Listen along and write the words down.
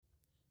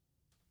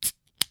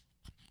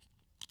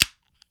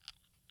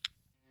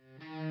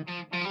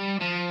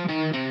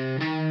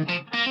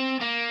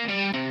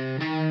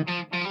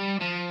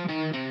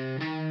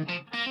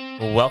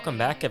Welcome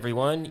back,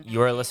 everyone.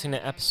 You're listening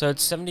to episode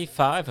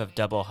 75 of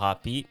Double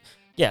Hop Beat.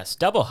 Yes,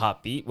 Double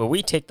Hop Beat, where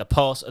we take the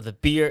pulse of the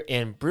beer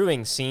and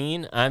brewing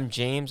scene. I'm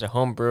James, a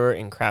home brewer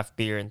and craft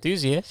beer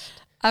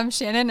enthusiast. I'm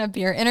Shannon, a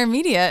beer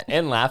intermediate.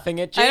 And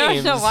laughing at James. I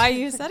don't know why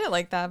you said it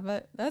like that,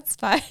 but that's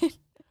fine.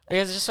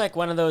 Because it's just like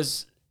one of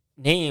those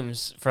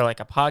names for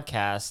like a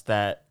podcast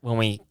that when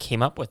we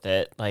came up with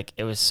it, like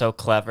it was so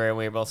clever and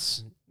we were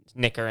both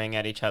snickering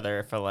at each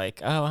other for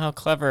like, oh, how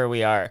clever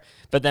we are.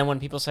 But then when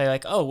people say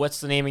like, oh, what's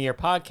the name of your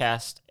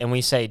podcast? And we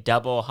say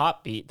Double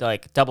Hop Beat, they're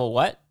like, double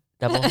what?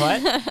 Double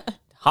what?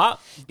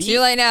 Hop Beat? Too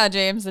late now,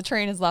 James. The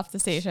train has left the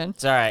station.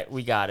 It's all right.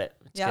 We got it.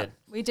 It's good.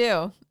 We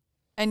do.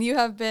 And you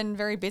have been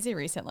very busy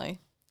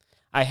recently.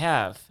 I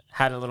have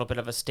had a little bit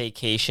of a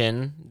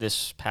staycation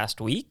this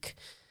past week.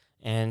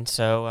 And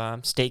so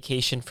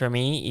staycation for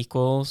me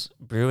equals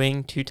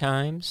brewing 2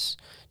 times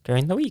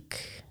during the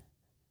week.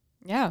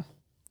 Yeah.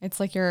 It's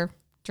like your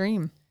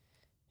dream.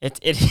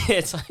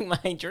 It's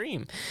like my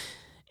dream.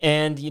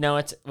 And, you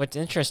know, what's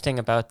interesting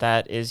about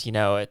that is, you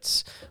know,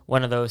 it's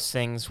one of those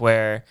things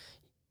where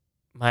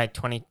my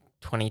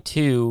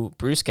 2022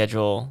 brew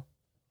schedule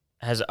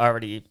has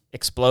already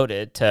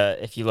exploded to,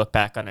 if you look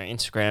back on our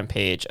Instagram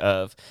page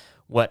of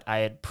what I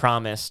had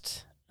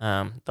promised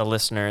the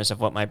listeners of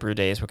what my brew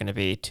days were going to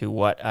be to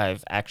what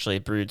I've actually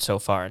brewed so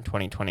far in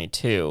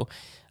 2022.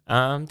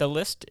 The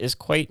list is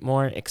quite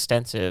more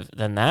extensive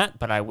than that,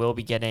 but I will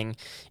be getting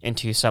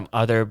into some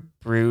other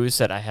brews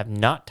that I have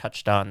not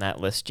touched on that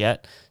list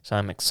yet, so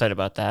I'm excited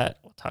about that.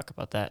 We'll talk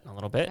about that in a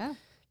little bit. Yeah.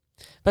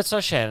 But so,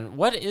 Shannon,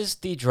 what is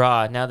the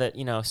draw now that,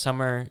 you know,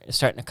 summer is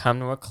starting to come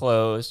to a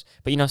close,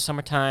 but, you know,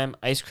 summertime,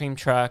 ice cream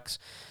trucks,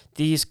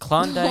 these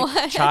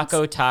Klondike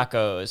Choco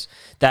Tacos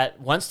that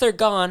once they're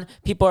gone,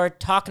 people are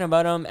talking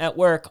about them at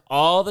work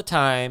all the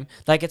time,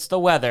 like it's the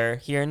weather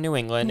here in New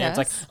England. Yes.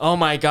 And it's like, oh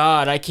my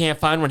God, I can't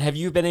find one. Have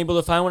you been able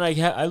to find one?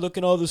 I look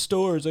in all the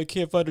stores. I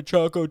can't find a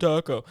Choco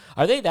Taco.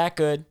 Are they that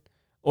good?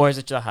 Or is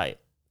it just a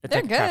hype? It's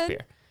They're like craft good.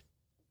 beer.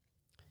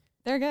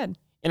 They're good.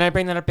 And I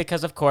bring that up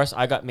because, of course,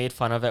 I got made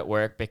fun of at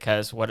work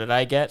because what did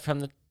I get from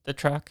the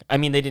truck? I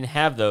mean, they didn't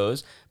have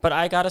those, but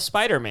I got a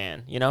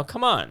Spider-Man. You know,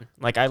 come on.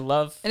 Like, I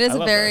love It is I a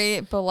love very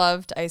those.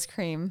 beloved ice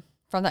cream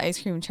from the ice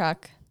cream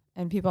truck.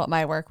 And people at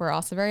my work were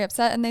also very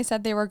upset. And they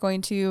said they were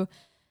going to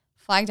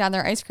flag down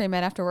their ice cream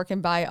man after work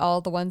and buy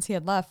all the ones he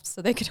had left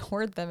so they could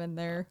hoard them in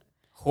their...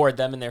 Hoard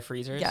them in their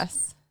freezers?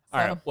 Yes. All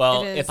right.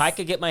 Well, if I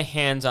could get my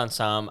hands on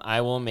some, I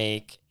will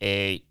make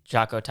a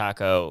Choco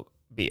Taco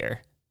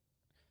beer.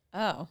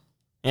 Oh.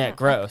 Yeah,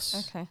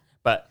 gross. Okay.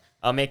 But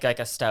I'll make like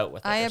a stout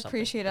with it. I or something.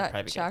 appreciate It'd a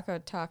probably be good. Choco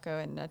Taco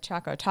in a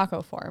Choco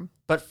Taco form.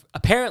 But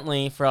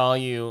apparently, for all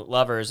you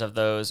lovers of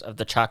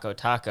the Choco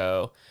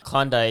Taco,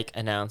 Klondike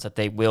announced that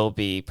they will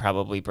be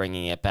probably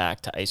bringing it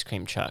back to ice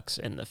cream trucks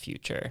in the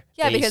future.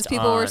 Yeah, because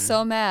people were on-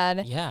 so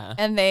mad. Yeah.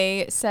 And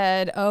they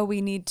said, "Oh, we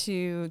need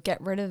to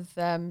get rid of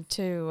them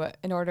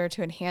in order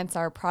to enhance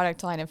our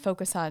product line and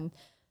focus on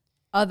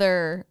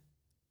other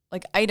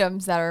like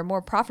items that are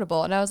more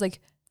profitable." And I was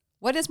like,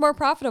 "What is more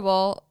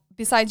profitable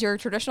besides your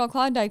traditional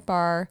Klondike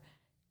bar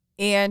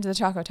and the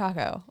Choco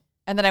Taco?"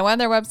 And then I went on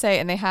their website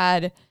and they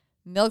had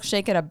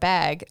milkshake in a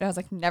bag. And I was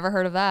like, never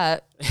heard of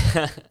that.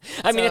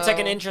 I mean, it's like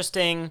an So-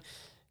 interesting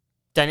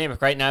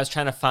dynamic. Right now, I was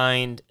trying to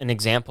find an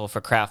example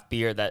for craft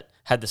beer that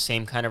had the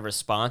same kind of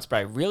response, but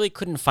I really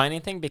couldn't find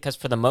anything because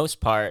for the most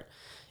part,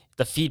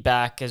 the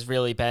feedback has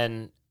really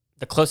been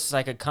the closest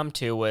I could come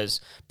to was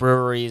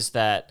breweries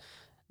that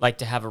like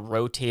to have a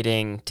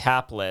rotating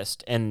tap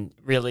list, and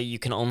really you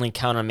can only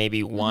count on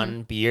maybe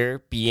one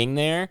beer being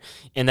there,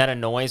 and that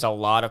annoys a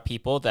lot of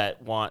people that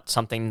want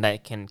something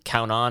that can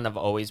count on of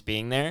always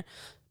being there.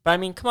 But I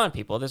mean, come on,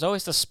 people. There's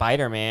always the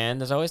Spider-Man.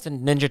 There's always the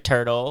Ninja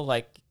Turtle.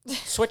 Like,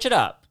 switch it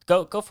up.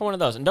 Go for one of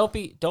those, and don't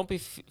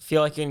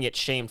feel like you're gonna get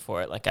shamed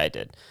for it like I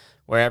did,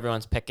 where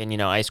everyone's picking, you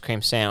know, ice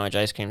cream sandwich,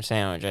 ice cream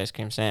sandwich, ice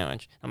cream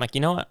sandwich. I'm like,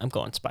 you know what? I'm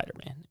going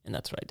Spider-Man, and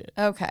that's what I did.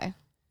 Okay.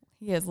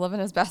 He is living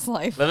his best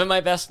life. Living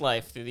my best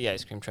life through the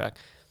ice cream truck.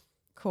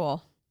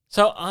 Cool.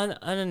 So on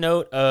a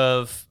note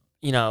of,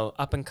 you know,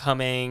 up and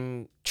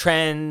coming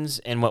trends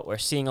and what we're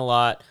seeing a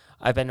lot,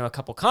 I've been to a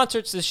couple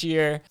concerts this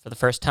year for the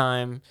first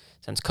time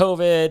since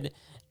COVID,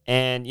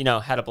 and, you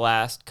know, had a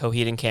blast.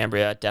 Coheed and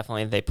Cambria,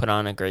 definitely, they put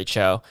on a great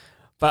show.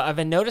 But I've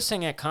been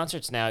noticing at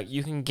concerts now,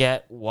 you can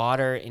get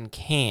water in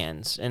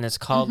cans, and it's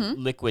called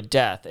Liquid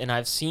Death. And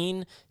I've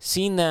seen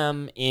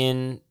them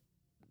in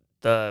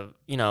the,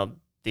 you know,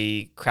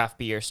 the craft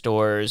beer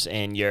stores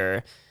and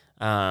your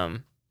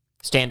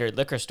standard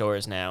liquor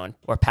stores now,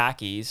 or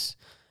Packies.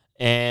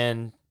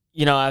 And,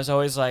 you know, I was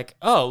always like,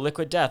 oh,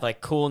 Liquid Death, like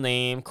cool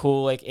name,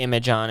 cool like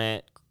image on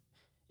it.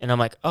 And I'm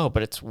like, oh,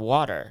 but it's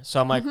water.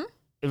 So I'm like,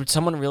 would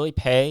someone really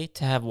pay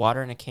to have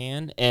water in a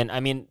can? And I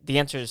mean, the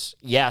answer is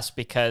yes,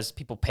 because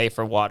people pay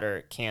for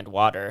water, canned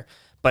water.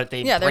 But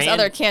there's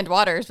other canned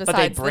waters besides but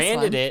they this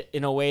branded one. it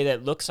in a way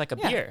that looks like a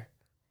Yeah. beer.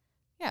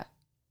 Yeah.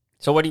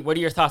 So what are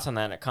your thoughts on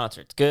that at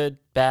concerts? Good,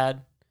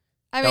 bad?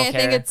 I mean, Don't I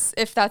think care. it's,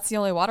 if that's the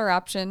only water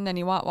option and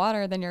you want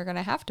water, then you're going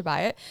to have to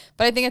buy it.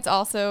 But I think it's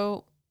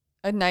also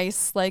a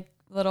nice, like,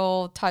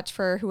 little touch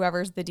for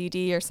whoever's the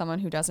DD or someone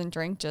who doesn't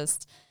drink,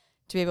 just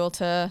to be able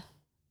to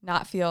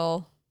not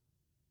feel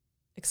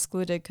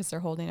excluded because they're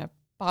holding a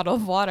bottle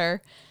of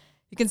water.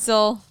 You can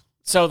still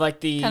So like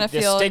the kind of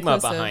feel stigma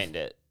inclusive. behind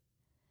it.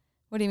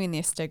 What do you mean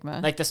the stigma?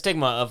 Like the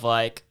stigma of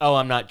like, oh,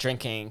 I'm not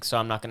drinking, so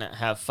I'm not gonna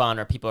have fun,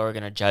 or people are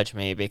gonna judge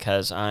me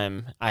because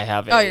I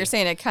have. Oh, you're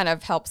saying it kind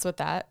of helps with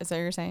that? Is that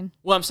what you're saying?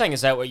 Well, I'm saying,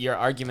 is that what your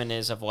argument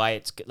is of why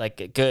it's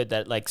like good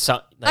that like some?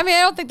 Like, I mean,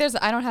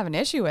 I don't have an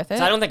issue with it.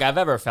 I don't think I've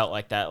ever felt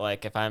like that.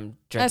 Like if I'm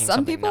drinking, Some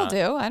something people not,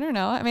 do. I don't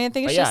know. I mean, I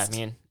think But it's yeah, just. I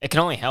mean, it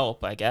can only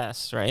help, I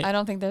guess, right? I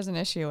don't think there's an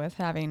issue with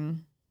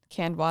having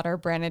canned water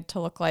branded to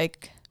look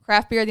like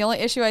craft beer. The only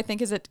issue I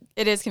think is it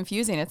is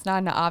confusing. It's not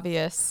an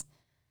obvious,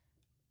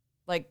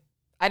 like,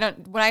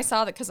 when I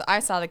saw that, because I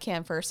saw the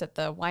can first at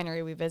the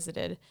winery we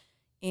visited,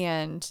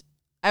 and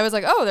I was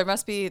like, oh,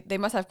 they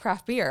must have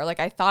craft beer. Like,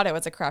 I thought it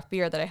was a craft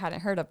beer that I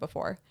hadn't heard of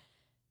before.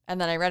 And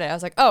then I read it. I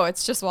was like, oh,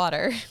 it's just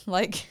water.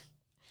 Like,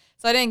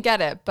 so I didn't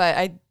get it, but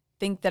I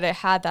think that it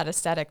had that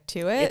aesthetic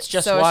to it. It's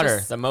just so water, it's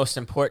just, the most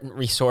important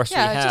resource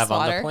yeah, we it's have just on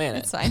water. the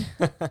planet. It's fine.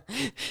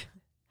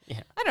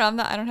 Yeah. I don't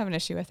know. I don't have an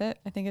issue with it.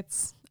 I think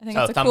it's So,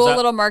 a thumbs cool up?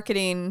 little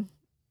marketing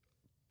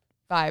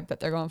vibe that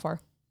they're going for.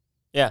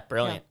 Yeah,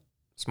 brilliant.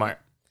 Smart.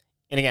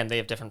 And again, they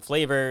have different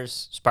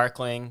flavors,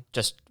 sparkling,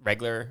 just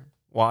regular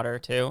water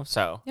too.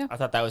 So Yeah. I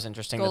thought that was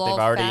interesting Good that they've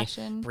already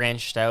old-fashioned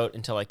branched out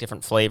into like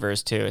different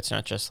flavors too. It's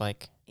not just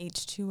like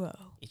H2O.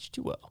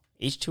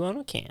 H2O in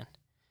a can.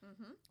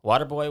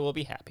 Waterboy will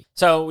be happy.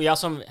 So we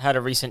also had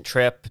a recent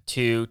trip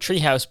to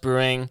Treehouse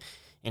Brewing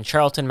in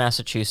Charlton,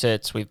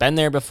 Massachusetts. We've been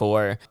there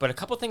before, but a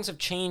couple things have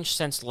changed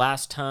since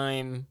last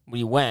time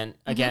we went.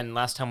 Again,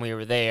 last time we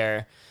were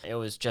there, it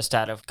was just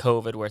out of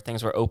COVID where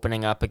things were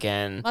opening up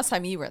again. Last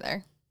time you were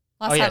there.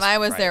 Last Oh, time yes, I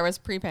was right. there was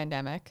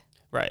pre-pandemic.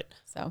 Right.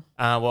 So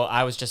Well,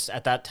 I was just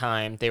at that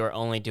time, they were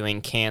only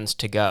doing cans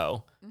to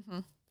go.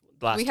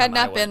 Last we had time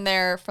I not been went.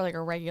 there for like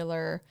a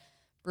regular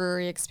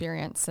brewery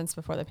experience since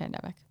before the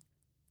pandemic.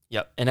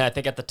 Yep. And I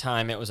think at the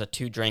time it was a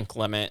 2-drink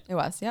limit It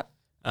was. Yep.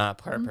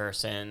 per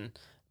person,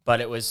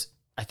 but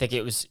I think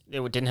it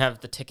didn't have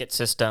the ticket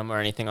system or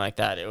anything like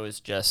that. It was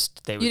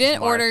just they would You just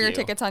didn't order mark your you.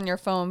 tickets on your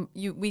phone.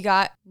 We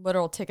got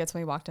literal tickets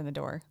when we walked in the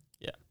door.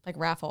 Yeah. Like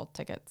raffle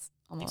tickets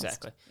almost.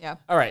 Exactly. Yeah.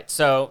 All right,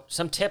 so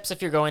some tips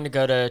if you're going to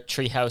go to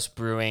Treehouse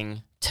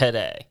Brewing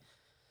today.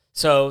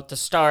 So to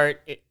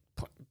start,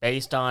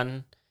 based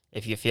on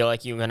if you feel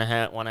like you're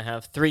gonna want to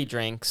have 3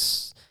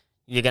 drinks,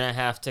 you're gonna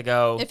have to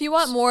go. If you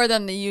want more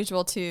than the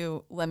usual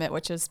 2 limit,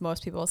 which is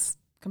most people's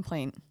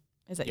complaint,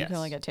 is that you can Yes.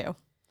 only get 2.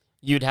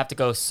 You'd have to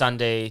go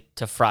Sunday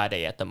to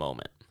Friday at the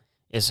moment.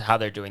 Is how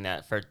they're doing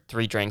that for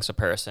 3 drinks a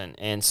person,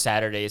 and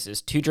Saturdays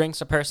is 2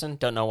 drinks a person.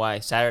 Don't know why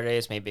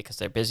Saturdays, maybe because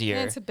they're busier.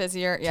 Yeah, it's a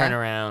busier. Yeah.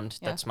 Turnaround.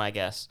 Yeah. That's my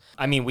guess.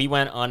 I mean, we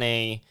went on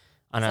a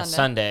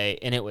Sunday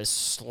and it was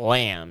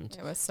slammed.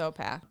 It was so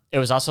packed. It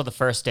was also the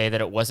first day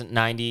that it wasn't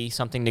 90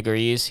 something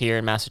degrees here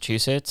in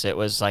Massachusetts. It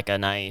was like a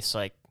nice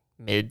like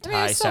mid to I mean,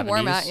 it high was still 70s.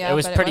 warm out, yeah, it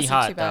was but it pretty wasn't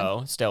too hot bad.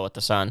 though, still with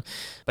the sun.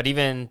 But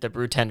even the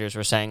brew tenders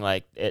were saying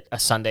like a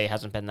Sunday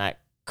hasn't been that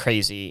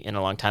crazy in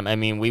a long time. I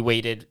mean, we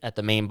waited at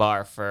the main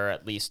bar for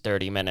at least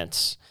 30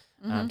 minutes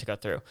to go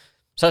through.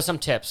 So some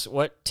tips.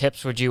 What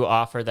tips would you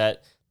offer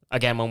that,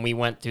 again, when we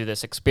went through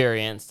this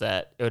experience,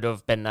 that it would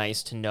have been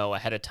nice to know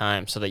ahead of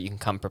time so that you can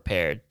come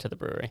prepared to the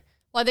brewery?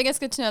 Well, I think it's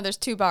good to know there's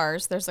 2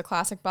 bars. There's the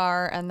classic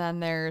bar and then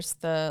there's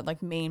the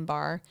like main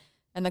bar.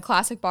 And the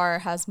classic bar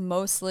has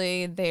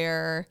mostly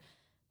their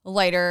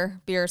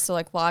lighter beers, so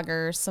like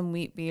lagers, some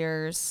wheat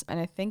beers, and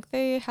I think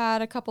they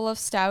had a couple of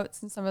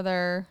stouts and some of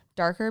their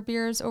darker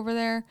beers over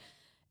there.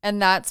 And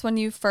that's when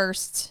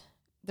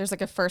there's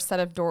like a first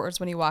set of doors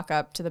when you walk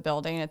up to the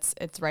building.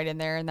 It's right in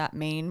there in that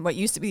main, what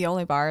used to be the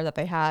only bar that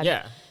they had.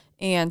 Yeah.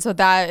 And so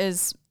that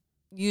is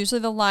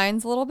usually the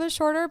line's a little bit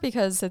shorter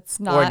because it's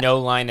not. Or no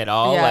line at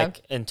all, Yeah.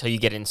 like until you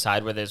get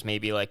inside where there's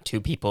maybe like 2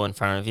 people in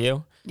front of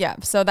you. Yeah.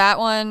 So that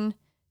one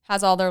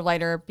has all their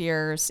lighter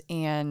beers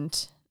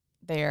and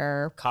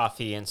their,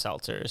 Coffee and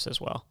seltzers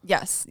as well.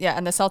 yes. Yeah.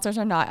 And the seltzers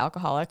are not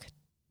alcoholic.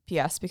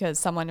 P.S. Because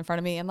someone in front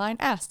of me in line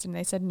asked and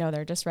they said, no,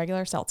 they're just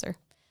regular seltzer.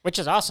 Which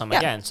is awesome. Yeah,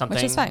 Again, which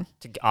something is fine.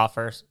 to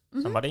offer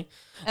somebody.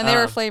 And they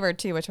were Um, flavored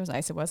too, which was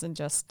nice. It wasn't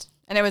just,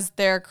 and it was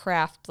their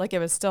craft. Like it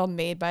was still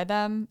made by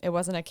them. It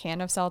wasn't a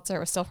can of seltzer. It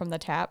was still from the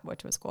tap,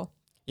 which was cool.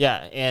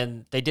 Yeah,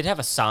 and they did have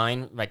a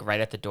sign like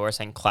right at the door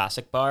saying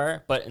Classic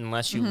Bar, but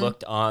unless you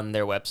looked on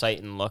their website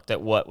and looked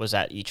at what was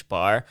at each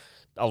bar,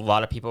 a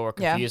lot of people were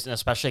Yeah. confused, and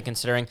especially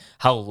considering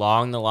how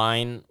long the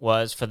line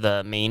was for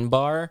the main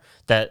bar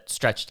that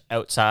stretched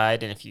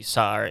outside. And if you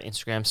saw our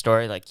Instagram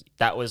story, like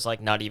that was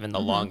like not even the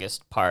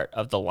longest part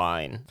of the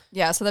line.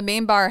 Yeah. So the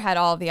main bar had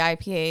all the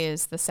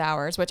IPAs, the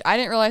sours, which I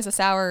didn't realize the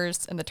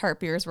sours and the tart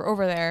beers were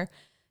over there.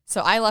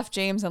 So I left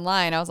James in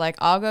line. I was like,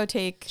 I'll go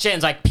take.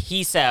 Shannon's like,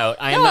 peace out.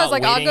 I am No, I not was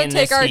like, I'll waiting go in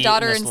take this our seat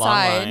daughter in this long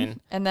inside, line.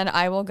 and then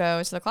I will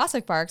go to the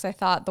classic bar because I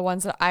thought the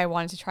ones that I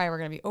wanted to try were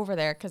going to be over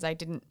there because I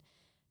didn't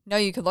know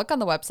you could look on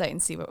the website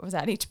and see what was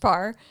at each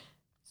bar.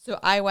 So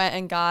I went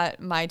and got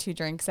my 2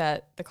 drinks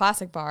at the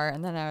classic bar,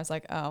 and then I was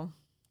like, oh,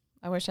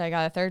 I wish I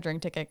got a third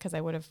drink ticket because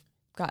I would have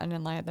gotten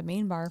in line at the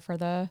main bar for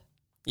the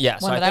Yeah,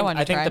 so one that I wanted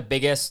I to think try. the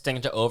biggest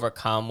thing to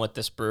overcome with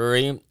this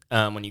brewery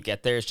when you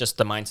get there is just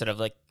the mindset of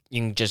like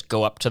you can just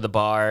go up to the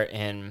bar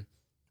and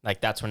like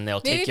that's when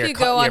they'll Maybe take if your you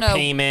go on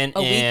payment a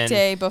and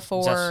weekday just-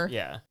 before.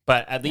 yeah.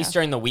 But at least Yeah.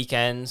 during the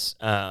weekends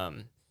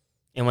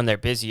and when they're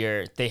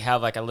busier, they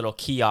have like a little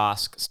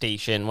kiosk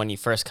station when you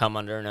first come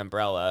under an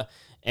umbrella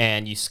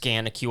and you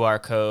scan a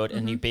QR code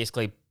and you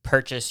basically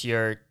purchase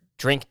your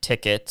drink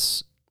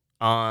tickets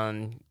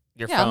on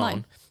your Yeah, phone.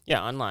 online.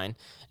 Yeah, online.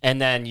 And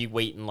then you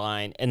wait in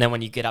line. And then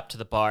when you get up to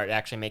the bar, it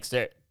actually makes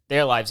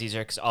their lives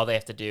easier because all they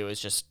have to do is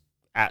just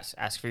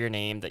ask for your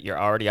name, that you're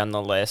already on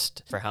the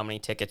list for how many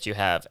tickets you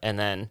have. And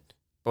then,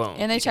 boom.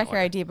 And they you can check your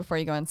order. ID before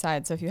you go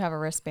inside. So if you have a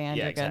wristband,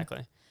 Yeah, you're good.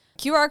 exactly.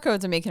 QR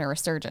codes are making a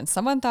resurgence.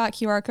 Someone thought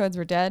QR codes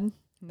were dead.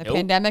 And the Nope.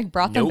 pandemic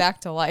brought them Nope.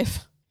 back to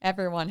life.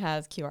 Everyone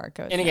has QR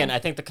codes. And again, now. I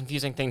think the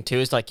confusing thing too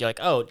is like, you're like,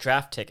 oh,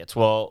 draft tickets.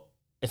 Well,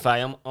 if I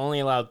am only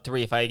allowed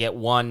 3, if I get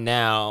 1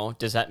 now,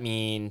 does that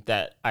mean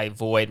that I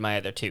void my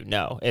other 2?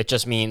 No, it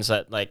just means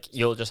that like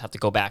you'll just have to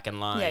go back in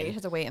line. Yeah, you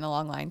have to wait in a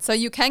long line. So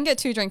you can get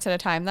 2 drinks at a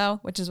time though,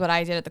 which is what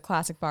I did at the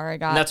classic bar.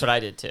 and that's what I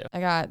did too. I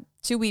got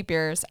 2 wheat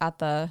beers at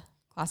the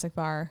classic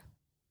bar,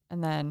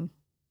 and then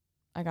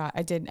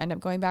I did end up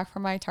going back for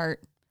my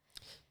tart.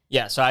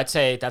 Yeah, so I'd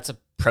say that's a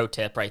pro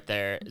tip right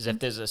there. Is if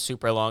there's a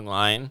super long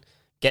line,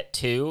 get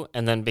 2,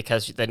 and then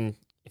because then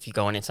if you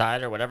go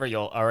inside or whatever,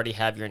 you'll already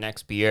have your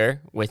next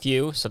beer with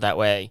you, so that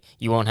way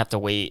you won't have to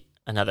wait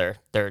another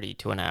 30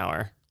 to an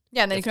hour.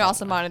 Yeah, and then you If can that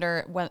also one.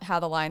 monitor how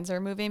the lines are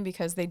moving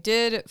because they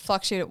did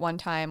fluctuate at one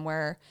time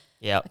where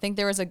Yep. I think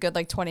there was a good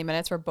like 20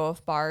 minutes where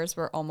both bars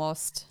were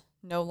almost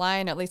no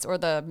line, at least, or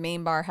the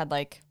main bar had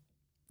like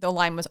the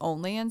line was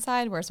only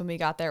inside, whereas when we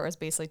got there, it was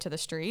basically to the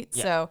street.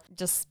 Yeah. So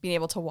just being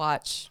able to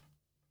watch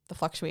the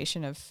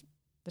fluctuation of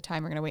the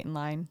time we're going to wait in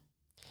line.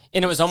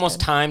 And it was almost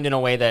good. timed in a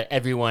way that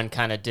everyone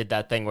kind of did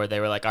that thing where they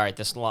were like, all right,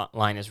 this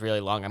line is really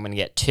long. I'm going to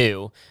get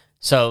 2.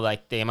 So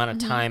like the amount of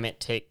time it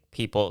take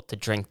people to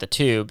drink the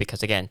 2,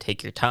 because again,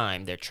 take your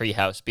time. They're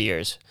Treehouse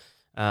beers.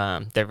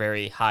 They're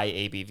very high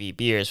ABV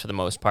beers for the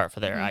most part for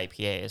their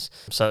IPAs.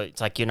 So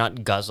it's like you're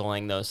not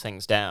guzzling those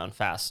things down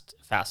fast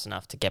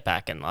enough to get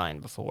back in line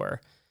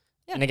before.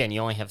 Yeah. And again, you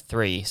only have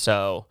 3,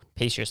 so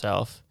pace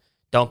yourself.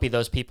 Don't be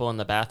those people in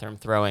the bathroom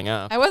throwing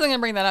up. I wasn't going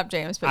to bring that up,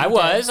 James, but I you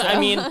was. Did, I so.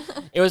 mean,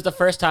 it was the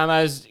first time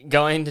I was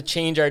going to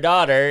change our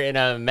daughter in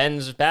a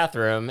men's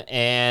bathroom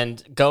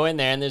and go in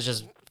there and there's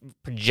just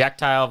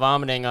projectile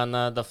vomiting on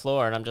the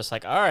floor. And I'm just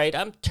like, all right,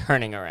 I'm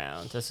turning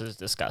around. This is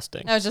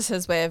disgusting. That was just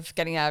his way of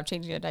getting out of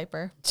changing a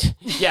diaper.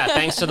 Yeah,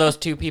 thanks to those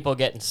 2 people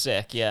getting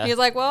sick. Yeah. He's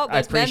like, well, I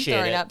there's men appreciate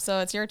throwing it. up, so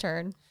it's your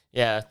turn.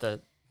 Yeah,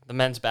 the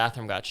men's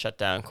bathroom got shut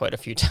down quite a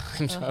few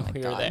times Oh when my we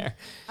were God. there.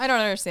 I don't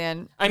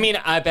understand. I mean,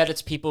 I bet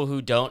it's people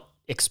who don't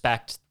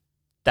expect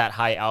that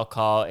high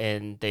alcohol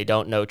and they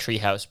don't know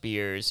Treehouse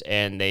beers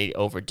and they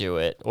overdo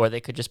it, or they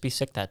could just be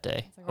sick that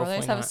day. Like, or they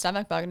just have a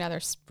stomach bug, now they're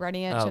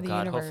spreading it Oh to the God,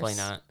 universe. hopefully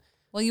not.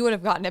 Well, you would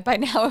have gotten it by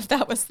now if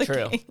that was the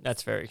True. case.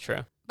 That's very true.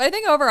 But I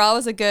think overall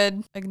it was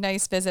a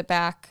nice visit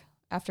back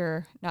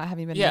after not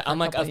having been Yeah, there for I'm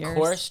a like, couple of years.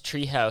 course,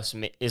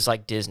 Treehouse is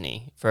like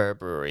Disney for a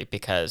brewery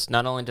because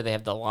not only do they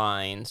have the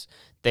lines,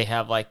 they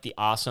have like the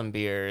awesome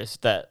beers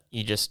that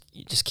you just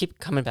keep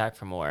coming back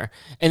for more,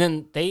 and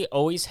then they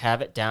always have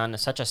it down to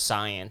such a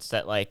science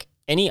that like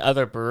any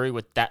other brewery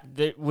with that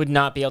they would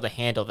not be able to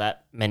handle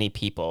that many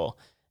people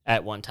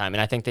at one time,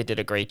 and I think they did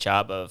a great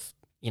job of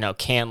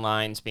can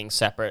lines being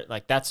separate.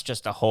 Like that's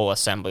just a whole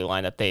assembly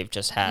line that they've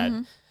just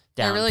had.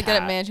 They're really good at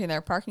pat. managing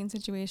their parking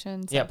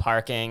situations. Yeah,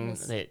 parking.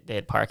 They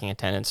had parking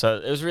attendants, so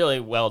it was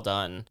really well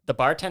done. The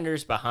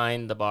bartenders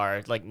behind the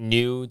bar like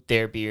knew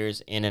their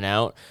beers in and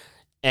out,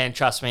 and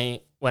trust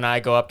me, when I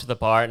go up to the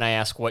bar and I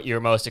ask what you're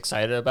most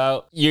excited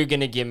about, you're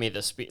gonna give me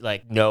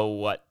the know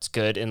what's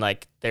good, and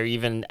like they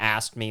even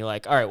asked me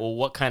like, all right, well,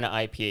 what kind of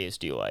IPAs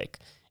do you like?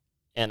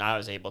 And I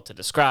was able to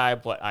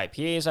describe what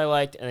IPAs I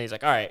liked, and he's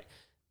like, all right,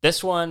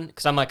 this one,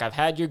 because I'm like, I've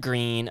had your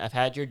green, I've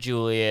had your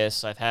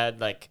Julius, I've had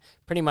like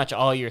pretty much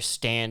all your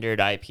standard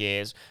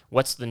IPAs.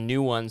 What's the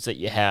new ones that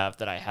you have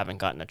that I haven't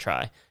gotten to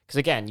try? Because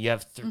again, you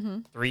have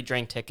 3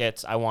 drink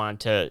tickets. I wanted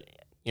to,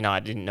 I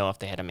didn't know if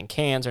they had them in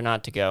cans or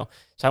not to go.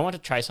 So I wanted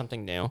to try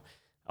something new.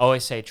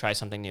 Always say try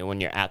something new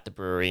when you're at the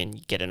brewery and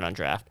you get it on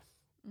draft.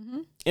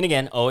 And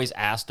again, always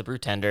ask the brew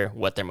tender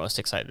what they're most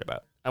excited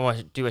about. I want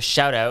to do a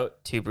shout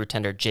out to brew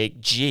tender Jake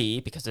G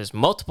because there's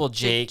multiple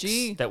Jakes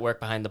G. that work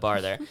behind the bar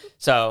there.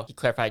 So he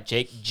clarified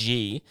Jake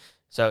G.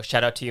 So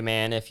shout out to you,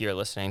 man, if you're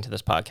listening to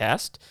this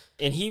podcast.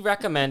 And he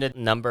recommended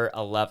number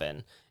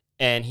 11.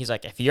 And he's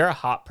like, if you're a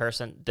hop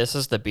person, this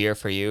is the beer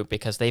for you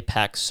because they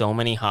pack so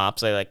many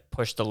hops. They like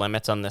push the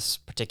limits on this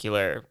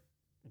particular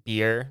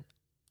beer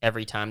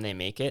every time they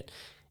make it.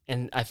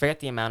 And I forget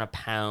the amount of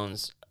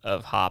pounds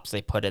of hops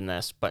they put in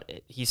this, but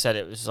he said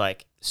it was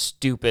like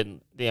stupid.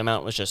 The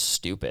amount was just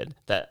stupid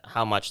that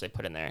how much they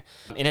put in there.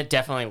 And it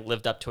definitely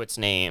lived up to its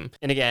name.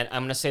 And again,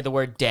 I'm going to say the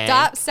word dang.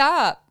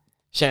 Stop.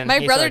 Shannon My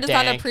hates brother our does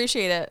not dang.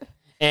 appreciate it.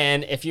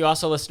 And if you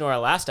also listen to our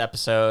last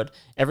episode,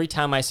 every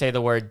time I say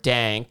the word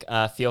dank,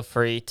 feel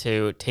free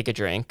to take a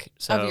drink.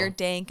 So, of your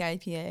dank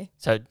IPA.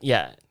 So,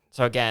 yeah.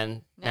 So,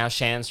 again, now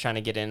Shan's trying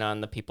to get in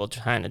on the people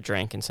trying to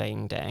drink and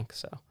saying dank.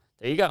 So,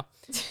 there you go.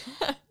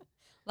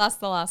 That's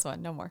the last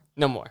one. No more.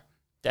 No more.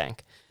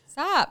 Dank.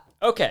 Stop.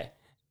 Okay.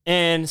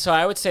 And so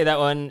I would say that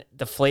one,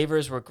 the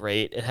flavors were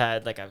great. It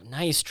had like a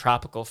nice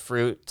tropical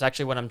fruit. It's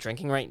actually what I'm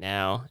drinking right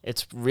now.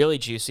 It's really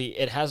juicy.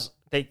 It has,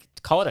 they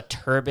call it a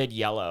turbid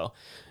yellow.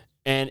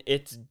 And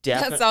it's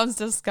definitely... That sounds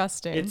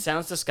disgusting. It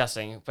sounds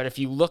disgusting, but if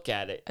you look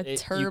at it,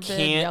 you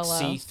can't yellow.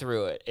 see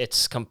through it.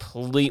 It's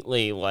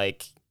completely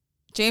like...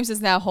 James is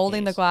now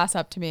holding the glass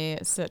up to me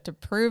to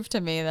prove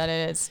to me that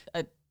it is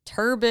a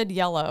turbid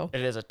yellow.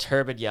 It is a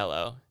turbid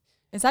yellow.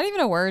 Is that even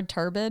a word,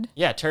 turbid?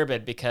 Yeah,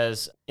 turbid,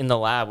 because in the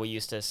lab we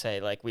used to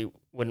say like we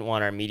wouldn't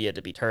want our media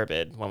to be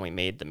turbid when we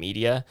made the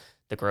media,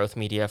 the growth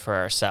media for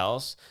our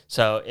cells.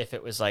 So if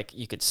it was like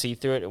you could see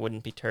through it, it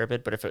wouldn't be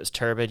turbid. But if it was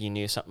turbid, you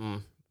knew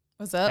something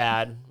was up?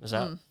 Bad was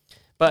up.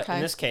 But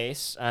in this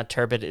case,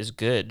 turbid is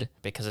good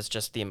because it's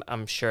just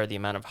I'm sure the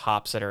amount of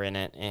hops that are in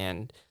it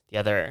and the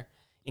other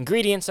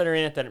ingredients that are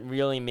in it that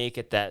really make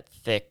it that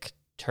thick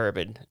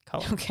turbid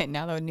color. Okay,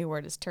 now the new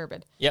word is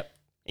turbid. Yep,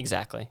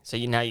 exactly. So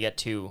now you get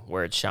 2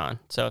 words, Sean.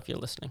 So if you're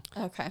listening.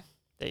 Okay.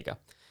 There you go.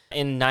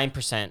 In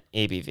 9%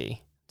 ABV.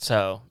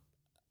 So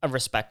a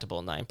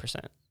respectable 9%.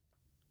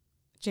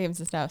 James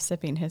is now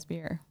sipping his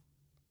beer.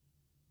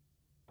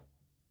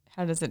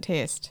 How does it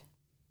taste?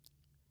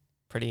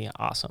 Pretty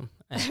awesome.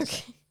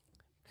 Okay.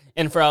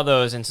 And for all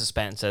those in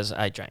suspense, as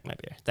I drank my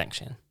beer. Thanks,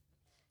 Shan.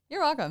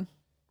 You're welcome.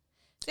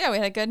 So yeah, we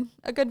had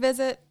a good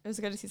visit. It was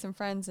good to see some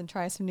friends and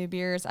try some new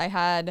beers. I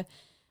had,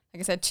 like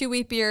I said, 2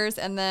 wheat beers,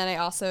 and then I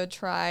also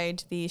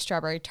tried the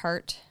strawberry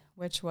tart,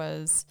 which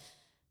was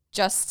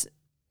just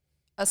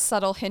a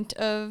subtle hint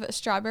of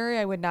strawberry.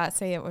 I would not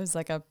say it was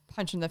like a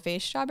punch in the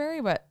face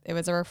strawberry, but it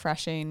was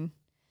it's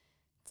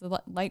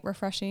a light,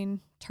 refreshing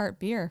tart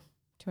beer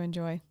to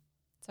enjoy.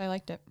 So I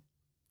liked it.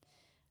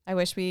 I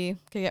wish we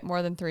could get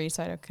more than 3,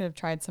 so I could have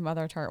tried some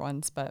other tart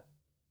ones, but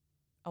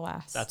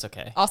alas. That's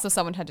okay. Also,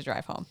 someone had to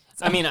drive home.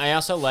 So. I mean, I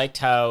also liked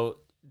how,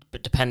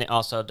 depending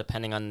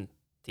on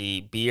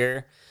the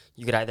beer,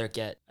 you could either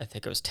get, I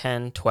think it was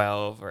 10,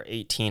 12, or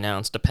 18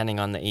 ounce, depending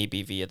on the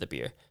ABV of the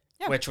beer,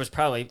 which was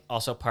probably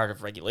also part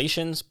of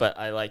regulations, but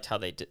I liked how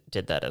they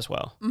did that as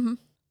well. Mm-hmm.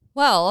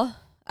 Well,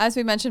 as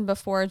we mentioned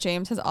before,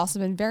 James has also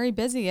been very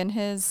busy in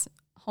his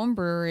home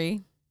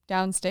brewery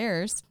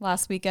downstairs.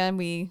 Last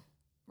weekend,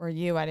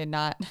 I did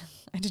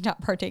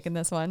not partake in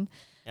this one.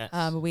 Yes.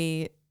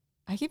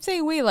 I keep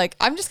saying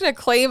I'm just going to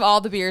claim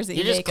all the beers that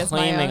you make as my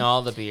own. You're just claiming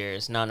all the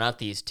beers. No, not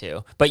these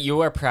 2. But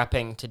you are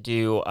prepping to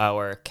do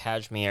our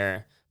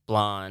Cashmere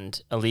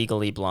Blonde,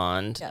 illegally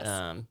blonde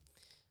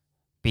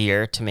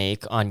beer to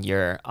make on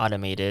your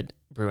automated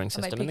brewing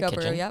system in the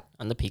kitchen.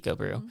 On the Pico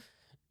Brew. Mm-hmm.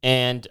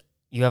 And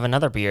you have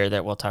another beer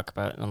that we'll talk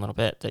about in a little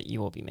bit that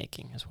you will be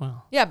making as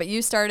well. Yeah, but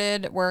you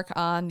started work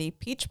on the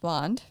Peach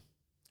Blonde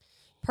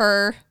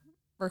per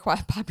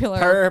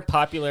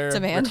popular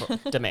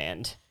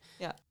demand.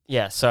 Yeah.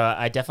 Yeah, so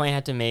I definitely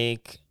had to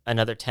make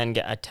another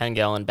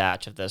 10-gallon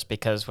batch of this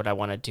because what I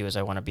want to do is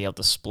I want to be able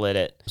to split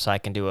it so I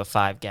can do a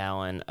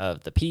 5-gallon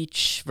of the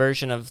peach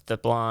version of the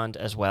blonde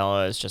as well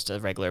as just a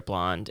regular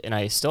blonde. And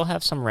I still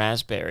have some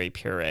raspberry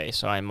puree,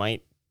 so I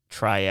might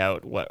try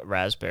out what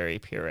raspberry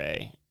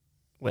puree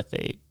with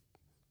a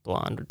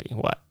blonde would be.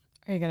 What?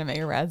 Are you going to make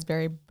a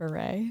raspberry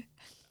beret?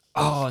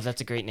 Oh,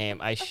 that's a great name.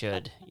 I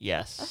should.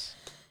 Yes.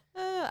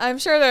 I'm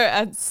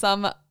sure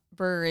some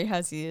brewery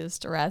has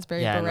used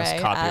raspberry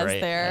beret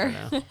as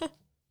their.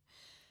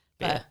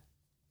 But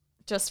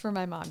just for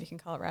my mom, you can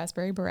call it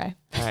raspberry beret.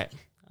 All right,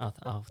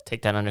 I'll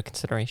take that under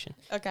consideration.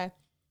 Okay.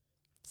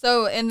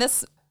 So in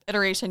this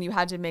iteration, you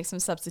had to make some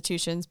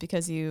substitutions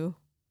because you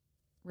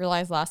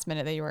realized last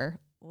minute that you were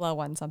low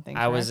on something.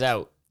 I was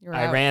out.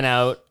 I ran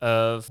out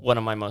of one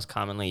of my most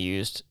commonly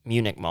used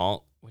Munich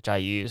malt, which I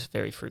use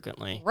very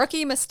frequently.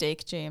 Rookie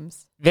mistake,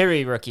 James.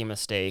 Very rookie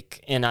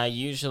mistake. And I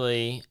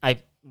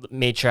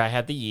made sure I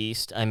had the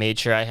yeast. I made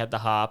sure I had the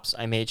hops.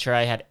 I made sure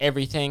I had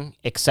everything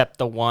except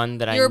the one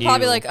that I knew. You were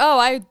probably like, oh,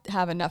 I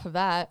have enough of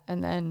that.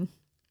 And then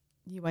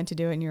you went to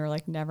do it and you were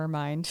like, never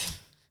mind.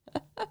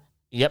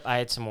 Yep, I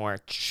had some more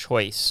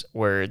choice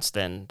words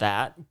than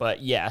that.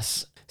 But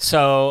yes.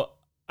 So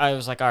I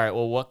was like, all right,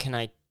 well, what can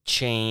I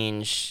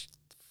change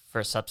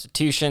for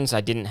substitutions?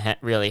 I didn't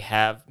really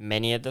have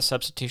many of the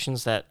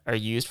substitutions that are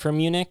used for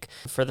Munich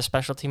for the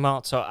specialty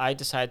malt. So I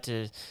decided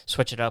to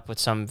switch it up with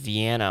some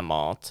Vienna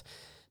malt.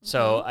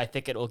 So I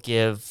think it'll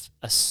give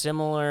a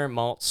similar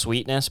malt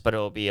sweetness, but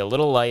it'll be a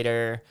little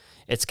lighter.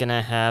 It's going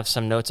to have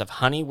some notes of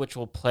honey, which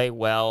will play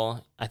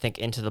well, I think,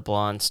 into the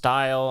blonde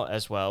style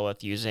as well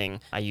with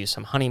I use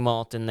some honey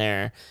malt in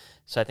there.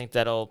 So I think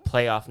that'll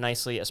play off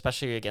nicely,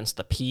 especially against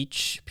the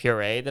peach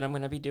puree that I'm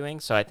going to be doing.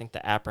 So I think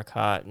the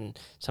apricot and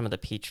some of the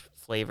peach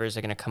flavors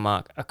are going to come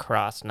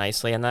across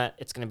nicely in that.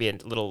 It's going to be a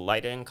little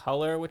lighter in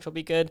color, which will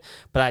be good.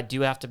 But I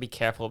do have to be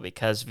careful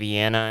because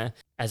Vienna,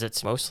 as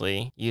it's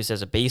mostly used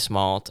as a base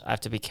malt, I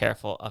have to be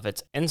careful of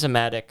its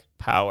enzymatic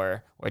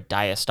power or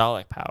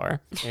diastolic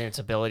power and its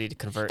ability to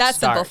convert That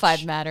starch.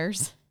 simplified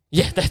matters.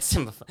 Yeah, that's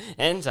simplified.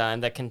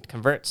 Enzyme that can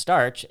convert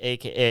starch,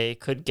 aka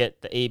could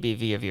get the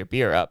ABV of your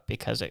beer up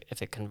because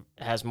if it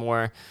has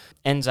more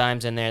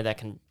enzymes in there that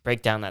can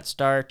break down that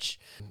starch,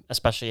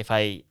 especially if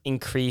I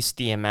increase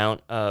the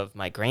amount of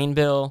my grain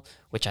bill,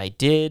 which I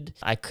did,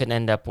 I could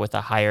end up with a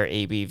higher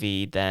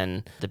ABV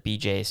than the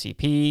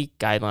BJCP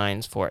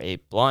guidelines for a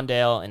blonde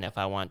ale. And if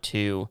I want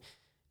to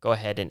go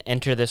ahead and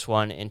enter this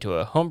one into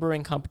a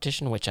homebrewing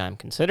competition, which I'm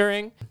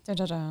considering. Dun,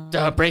 dun,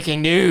 dun.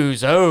 Breaking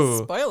news.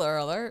 Oh. Spoiler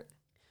alert.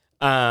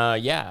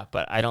 Yeah,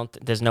 but I don't.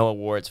 There's no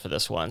awards for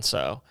this one,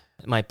 so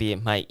it might be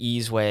my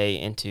ease way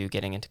into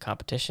getting into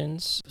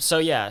competitions. So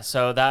yeah,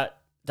 so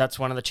that's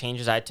one of the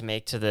changes I had to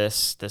make to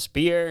this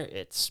beer.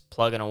 It's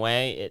plugging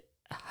away. It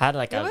had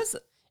like It was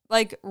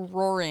like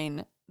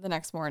roaring the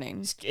next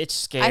morning. It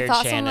scared I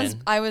thought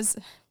Shannon. I was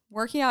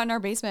working out in our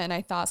basement and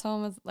I thought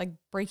someone was like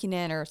breaking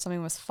in or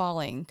something was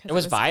falling. It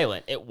was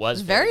violent. It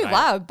was very violent.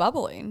 loud,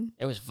 bubbling.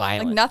 It was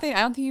violent. Like nothing. I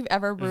don't think you've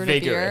ever brewed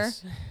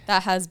Vigorous. a beer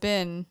that has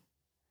been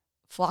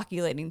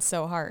flocculating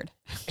so hard.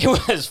 It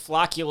was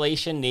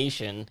flocculation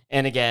nation.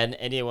 And again,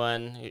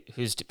 anyone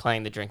who's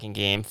playing the drinking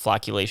game,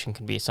 flocculation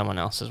can be someone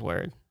else's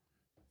word.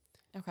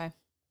 Okay.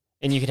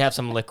 And you could have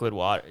some liquid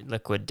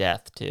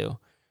death too.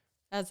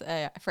 That's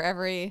for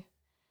every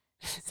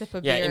sip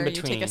of Yeah, beer, in you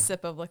take between. a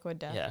sip of liquid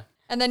death. Yeah.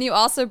 And then you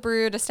also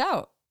brewed a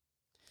stout,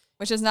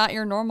 which is not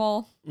your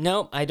normal.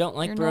 No, I don't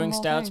like Your brewing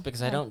normal stouts thing.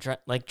 because Yeah. I don't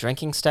like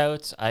drinking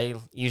stouts. I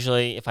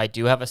usually, if I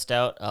do have a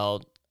stout,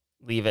 I'll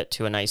leave it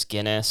to a nice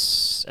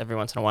Guinness every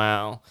once in a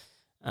while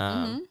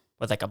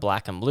with like a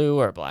black and blue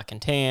or a black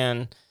and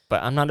tan.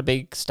 But I'm not a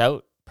big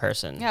stout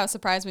person. Yeah, I was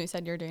surprised when you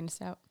said you were doing a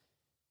stout.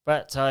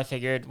 But so I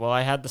figured, well,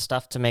 I had the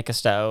stuff to make a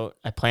stout.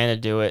 I plan to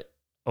do it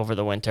over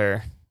the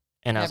winter.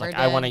 And I was Never like,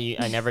 I want did.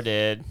 to, I never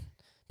did.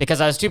 Because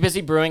I was too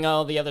busy brewing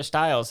all the other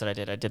styles that I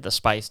did. I did the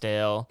spiced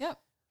ale. Yep.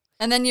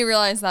 And then you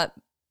realize that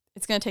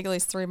it's going to take at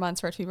least 3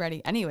 months for it to be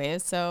ready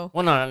anyways. So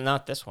Well, no,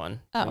 not this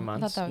one. Oh, 3 I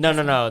months. thought that was No,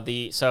 this no, one.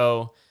 no.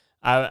 So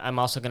I'm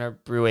also gonna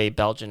brew a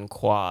Belgian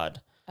quad,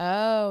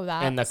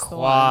 that's and the the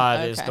quad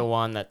one. is Okay. the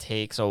one that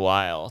takes a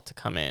while to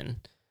come in.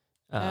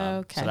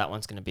 Okay. So that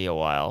one's gonna be a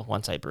while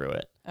once I brew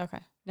it. Okay.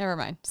 Never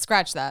mind.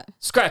 Scratch that.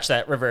 Scratch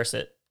that. Reverse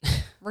it.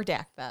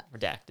 Redact that.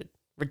 Redacted.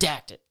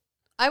 Redact it.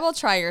 I will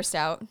try your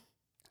stout.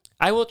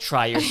 I will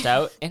try your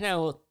stout and I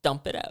will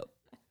dump it out.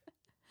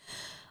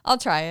 I'll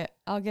try it.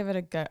 I'll give it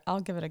a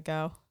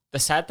go. The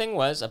sad thing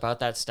was about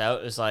that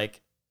stout is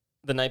like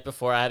the night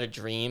before I had a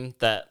dream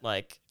that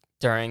like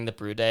during the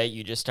brew day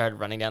you just started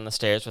running down the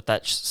stairs with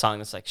that song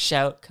that's like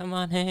shout, come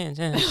on hands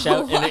and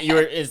shout, and you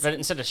were but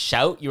instead of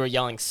shout you were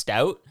yelling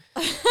stout,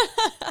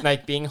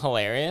 like being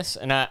hilarious,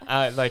 and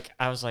I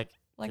was like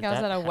Like did I was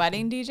that at a happen?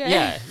 wedding DJ.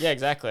 Yeah,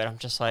 exactly, and I'm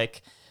just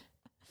like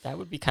that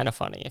would be kind of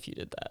funny if you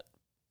did that,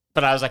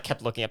 but I was like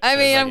kept looking up. I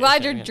mean, like, I'm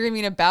glad you're saying it.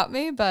 dreaming about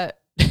me, but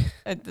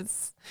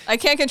I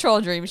can't control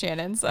Dream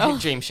Shannon, so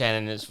Dream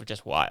Shannon is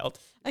just wild.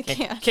 I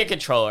can't. Can't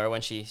control her when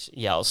she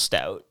yells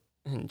stout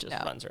and just No.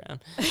 runs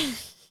around.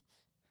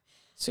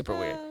 Super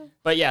weird.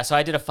 But yeah, so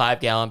I did a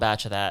 5-gallon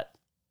batch of that,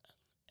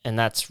 and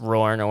that's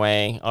roaring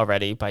away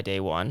already by day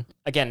one.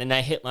 Again, and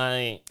I hit my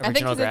I think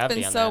original 'cause it's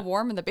gravity been on so that.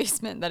 warm in the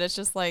basement that it's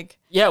just like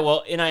Yeah,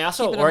 well, and I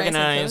also Keeping it nice and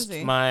organized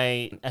cozy.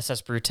 my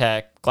SS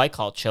Brewtech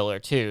glycol chiller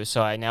too,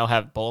 so I now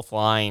have both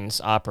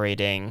lines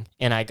operating,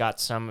 and I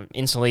got some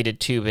insulated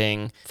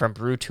tubing from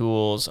Brew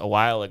Tools a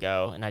while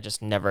ago, and I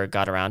just never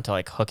got around to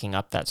like hooking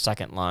up that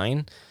second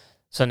line.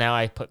 So now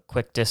I put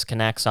quick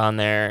disconnects on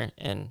there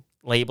and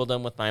labeled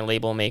them with my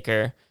label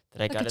maker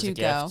that I Look got at as a you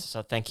gift. go.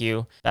 So thank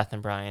you, Beth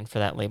and Brian, for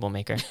that label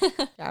maker.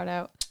 shout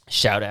out.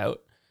 Shout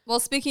out. Well,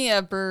 speaking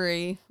of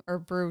brewery or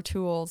brew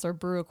tools or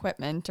brew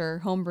equipment or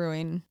home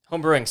brewing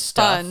Homebrewing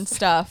stuff. fun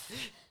stuff,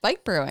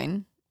 bike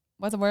brewing.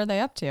 What are they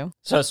up to?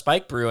 So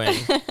Spike Brewing,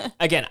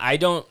 again,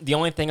 the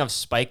only thing of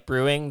Spike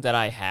Brewing that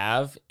I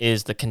have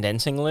is the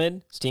condensing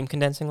lid, steam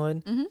condensing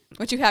lid.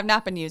 Which you have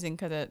not been using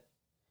because it.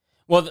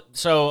 Well,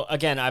 so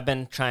again, I've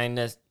been trying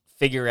to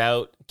figure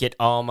out, get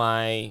all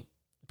my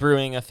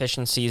brewing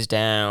efficiencies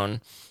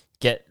down,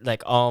 get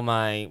like all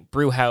my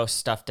brew house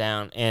stuff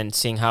down, and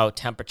seeing how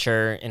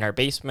temperature in our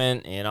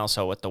basement and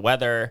also with the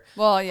weather.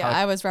 Well, yeah,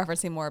 How- I was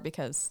referencing more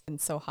because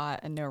it's so hot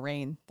and no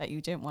rain that you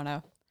didn't want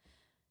to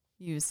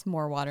use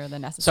more water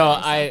than So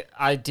necessary.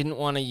 I didn't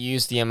want to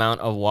use the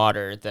amount of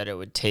water that it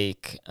would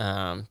take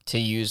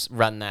to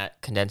run that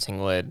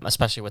condensing lid,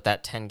 especially with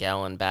that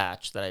 10-gallon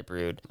batch that I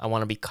brewed. I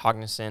want to be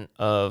cognizant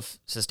of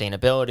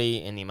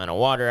sustainability and the amount of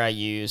water I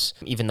use.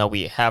 Even though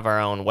we have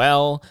our own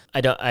well,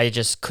 I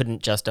just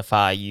couldn't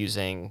justify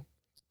using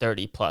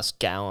 30 plus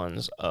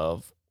gallons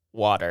of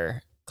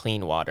water,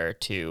 clean water,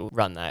 to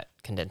run that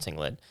condensing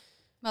lid.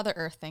 Mother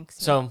Earth thanks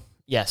you. So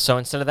Yeah, so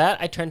instead of that,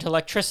 I turned to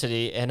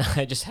electricity and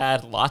I just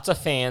had lots of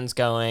fans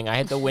going. I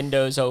had the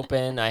windows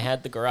open, I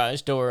had the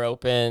garage door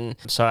open.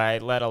 So I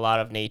let a lot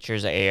of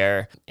nature's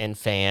air and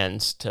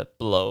fans to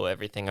blow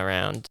everything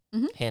around,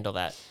 handle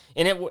that.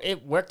 And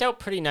it worked out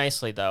pretty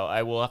nicely, though.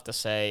 I will have to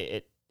say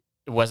it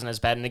wasn't as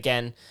bad. And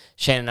again,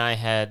 Shannon and I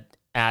had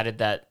added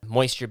that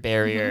moisture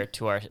barrier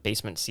to our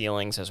basement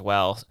ceilings as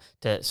well.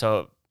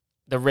 So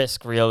the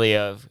risk really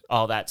of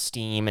all that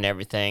steam and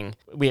everything,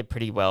 we had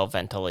pretty well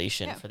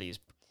ventilation for these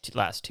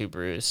last two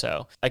brews.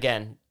 So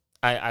again,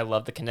 I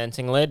love the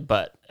condensing lid,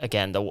 but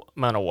again, the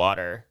amount of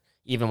water,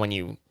 even when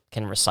you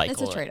can recycle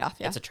It's a trade-off,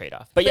 It's a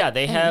trade-off. But yeah,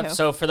 they have,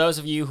 so for those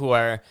of you who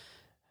are,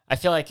 I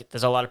feel like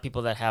there's a lot of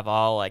people that have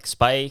all like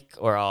Spike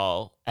or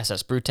all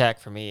SS Brewtech.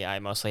 For me, I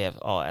mostly have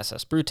all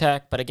SS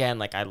Brewtech. But again,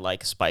 like I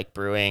like Spike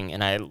Brewing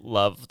and I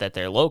love that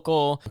they're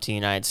local to the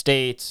United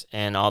States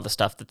and all the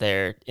stuff that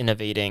they're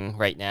innovating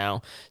right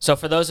now. So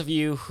for those of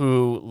you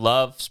who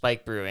love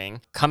Spike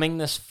Brewing, coming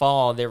this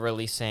fall, they're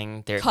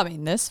releasing their...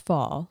 Coming this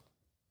fall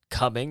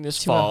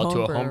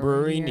to a home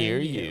brewery near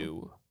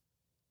you.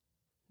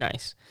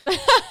 Nice.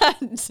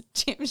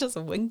 James just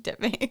winked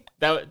at me.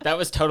 That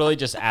was totally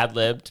just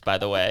ad-libbed, by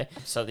the way.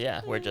 So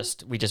yeah, we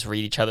just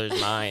read each other's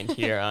mind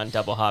here on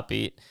Double Hop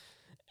Beat.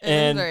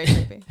 And very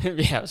creepy.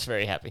 Yeah, I was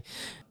very happy.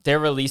 They're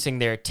releasing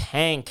their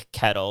tank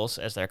kettles,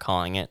 as they're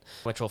calling it,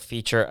 which will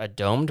feature a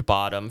domed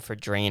bottom for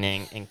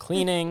draining and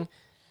cleaning.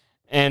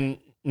 And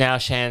now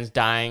Shannon's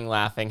dying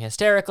laughing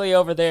hysterically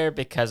over there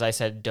because I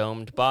said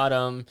domed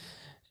bottom.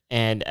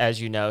 And as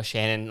you know,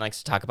 Shannon likes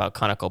to talk about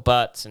conical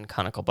butts and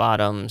conical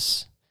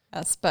bottoms.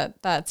 Yes, but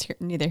that's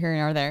neither here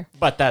nor there.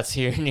 But that's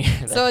here near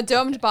there. So a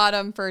domed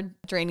bottom for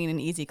draining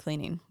and easy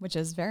cleaning, which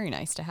is very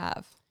nice to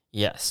have.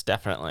 Yes,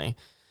 definitely.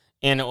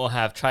 And it will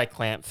have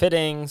tri-clamp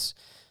fittings,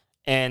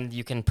 and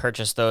you can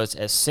purchase those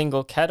as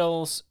single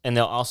kettles, and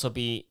they'll also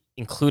be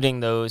including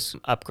those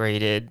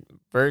upgraded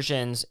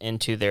versions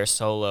into their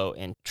solo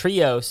and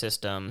trio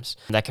systems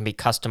that can be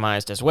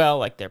customized as well,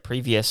 like their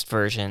previous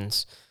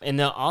versions. And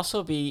they'll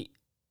also be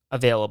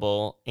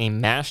available a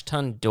mash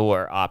tun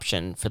door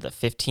option for the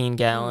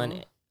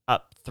 15-gallon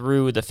up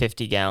through the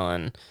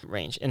 50-gallon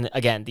range. And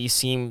again, these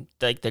seem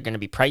like they're going to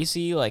be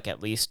pricey, like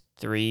at least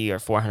 $300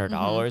 or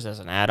 $400 as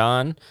an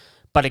add-on.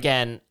 But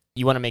again,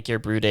 you want to make your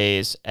brew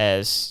days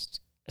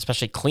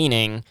especially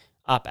cleaning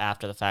up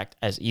after the fact,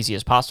 as easy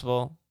as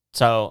possible.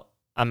 So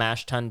a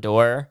mash tun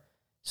door,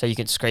 so you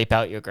can scrape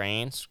out your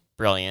grains,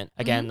 brilliant.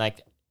 Again,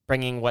 like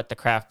bringing what the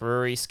craft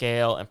brewery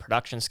scale and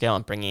production scale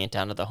and bringing it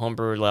down to the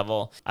homebrewer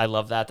level. I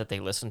love that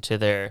they listen to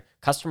their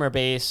customer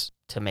base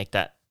to make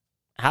that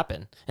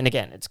happen. And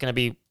again, it's going to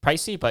be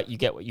pricey, but you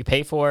get what you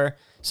pay for.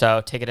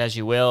 So take it as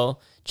you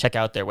will. Check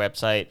out their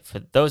website for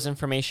those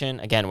information.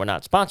 Again, we're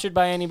not sponsored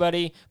by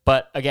anybody,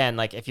 but again,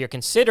 like if you're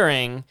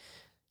considering,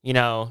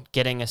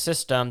 getting a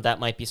system, that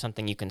might be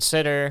something you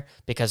consider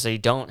because they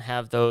don't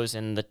have those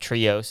in the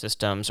trio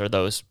systems or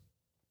those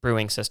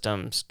brewing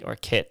systems or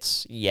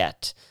kits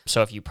yet.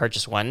 So if you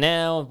purchase one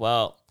now,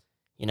 well,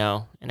 in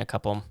a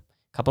couple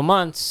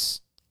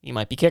months, you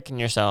might be kicking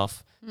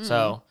yourself.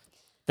 So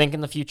think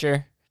in the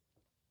future.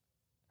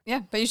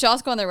 Yeah, but you should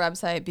also go on their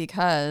website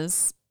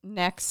because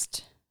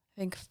next, I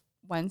think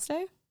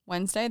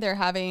Wednesday, they're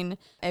having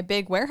a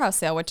big warehouse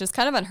sale, which is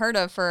kind of unheard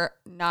of for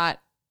not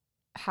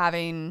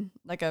having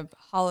like a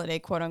holiday,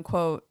 quote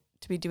unquote,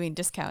 to be doing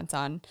discounts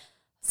on.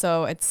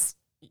 So it's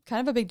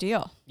kind of a big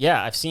deal.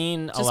 Yeah, I've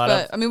seen a lot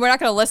of... I mean, we're not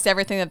going to list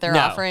everything that they're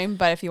offering,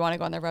 but if you want to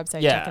go on their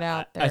website, check it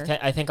out.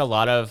 I think a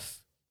lot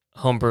of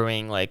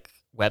homebrewing like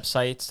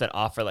websites that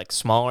offer like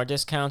smaller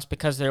discounts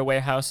because they're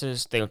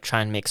warehouses, they'll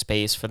try and make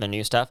space for the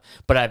new stuff.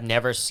 But I've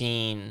never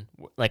seen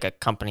like a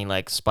company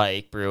like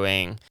Spike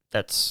Brewing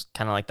that's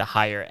kind of like the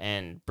higher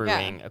end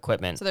brewing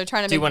equipment. So they're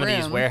trying to do make one room.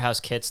 of these warehouse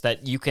kits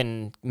that you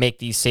can make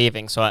these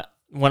savings. So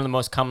one of the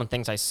most common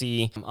things I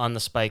see on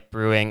the Spike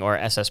Brewing or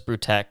SS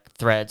Brewtech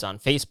threads on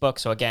Facebook.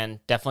 So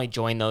again, definitely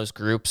join those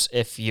groups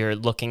if you're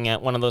looking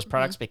at one of those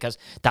products because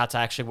that's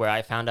actually where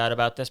I found out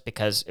about this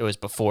because it was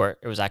before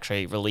it was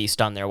actually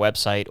released on their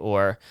website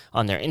or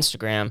on their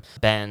Instagram.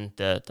 Ben,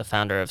 the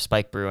founder of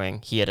Spike Brewing,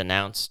 he had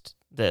announced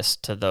this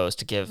to those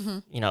to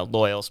give,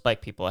 loyal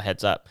Spike people a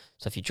heads up.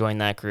 So if you join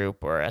that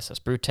group or SS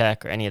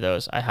Brewtech or any of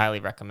those, I highly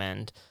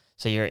recommend.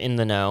 So you're in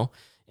the know.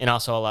 And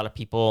also a lot of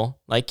people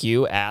like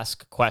you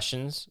ask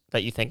questions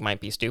that you think might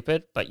be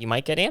stupid, but you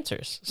might get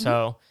answers.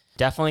 So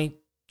definitely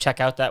check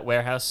out that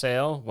warehouse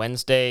sale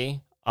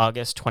Wednesday,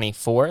 August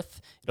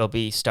 24th. It'll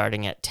be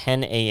starting at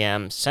 10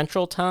 a.m.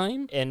 Central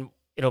Time, and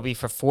it'll be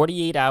for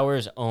 48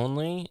 hours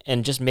only.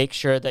 And just make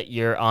sure that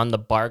you're on the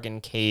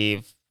Bargain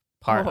Cave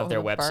part of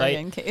their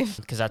website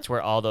because that's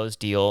where all those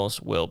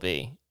deals will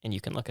be. And you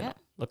can look at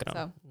them.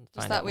 So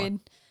just thought we'd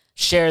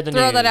share the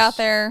news. Throw that out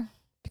there.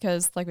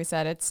 Because, like we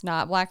said, it's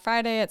not Black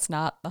Friday, it's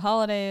not the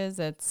holidays,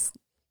 it's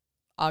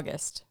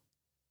August.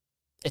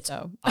 It's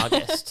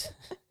August.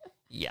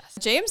 Yes.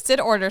 James did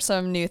order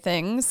some new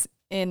things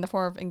in the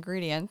form of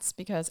ingredients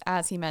because,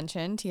 as he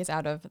mentioned, he is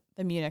out of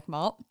the Munich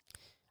malt.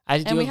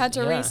 And we had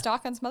to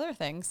restock on some other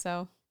things.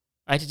 So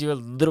I had to do a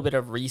little bit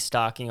of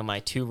restocking of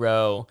my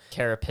 2-row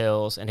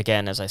Carapils. And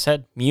again, as I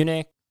said,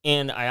 Munich.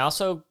 And I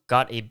also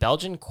got a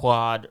Belgian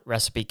quad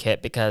recipe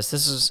kit because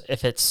this is,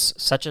 if it's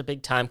such a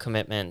big time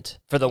commitment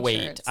for the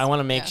weight, I want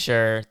to make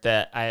sure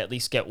that I at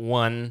least get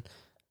one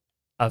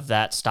of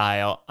that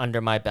style under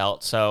my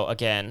belt. So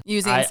again,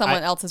 using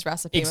someone else's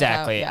recipe.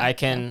 Exactly. Without, I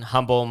can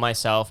humble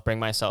myself, bring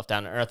myself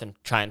down to earth, and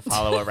try and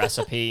follow a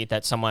recipe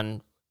that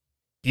someone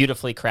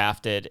beautifully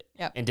crafted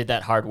and did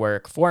that hard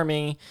work for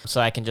me. So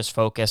I can just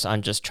focus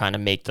on just trying to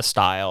make the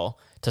style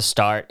to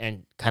start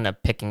and kind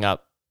of picking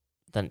up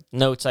the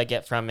notes I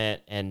get from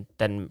it and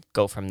then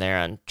go from there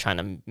on trying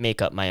to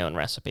make up my own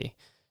recipe.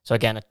 So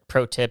again, a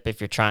pro tip,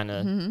 if you're trying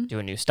to do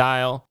a new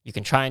style, you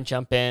can try and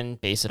jump in,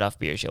 base it off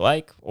beers you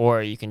like,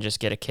 or you can just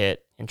get a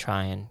kit and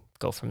try and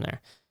go from there.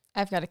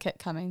 I've got a kit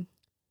coming.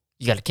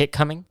 You got a kit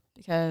coming?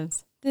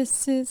 Because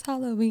this is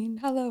Halloween.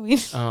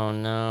 Oh,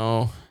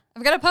 no.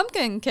 I've got a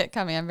pumpkin kit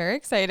coming. I'm very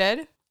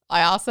excited.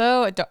 I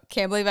also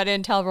can't believe I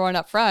didn't tell everyone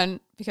up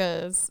front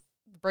because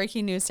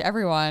breaking news to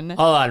everyone.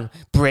 Hold on.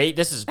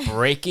 This is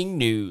breaking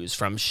news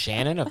from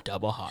Shannon of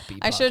Double Hoppy.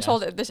 I should have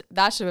told it.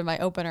 That should have been my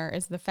opener,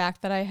 is the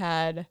fact that I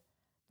had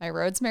my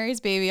Rosemary's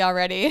Baby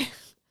already.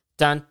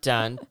 Dun,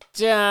 dun,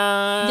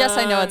 dun. Yes,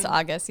 I know it's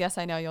August. Yes,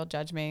 I know you'll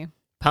judge me.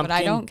 Pumpkin but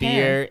I don't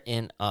beer care.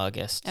 in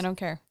August. I don't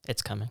care.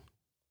 It's coming.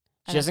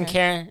 She doesn't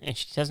care, and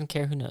she doesn't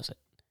care who knows it.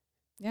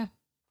 Yeah.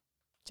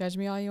 Judge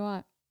me all you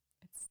want.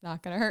 It's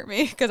not going to hurt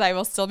me because I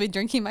will still be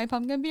drinking my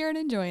pumpkin beer and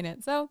enjoying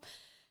it. So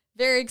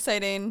very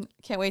exciting.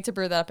 Can't wait to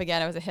brew that up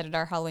again. It was a hit at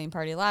our Halloween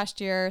party last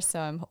year, so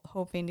I'm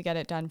hoping to get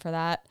it done for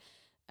that.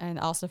 And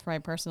also for my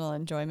personal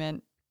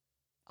enjoyment,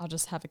 I'll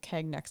just have a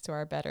keg next to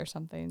our bed or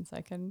something so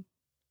I can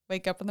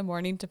wake up in the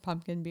morning to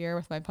pumpkin beer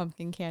with my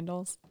pumpkin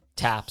candles.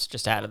 Taps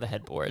just out of the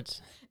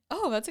headboards.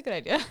 Oh, that's a good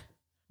idea.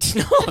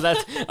 No,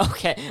 that's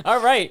okay.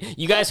 All right.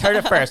 You guys heard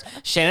it first.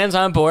 Shannon's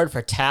on board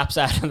for taps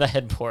out of the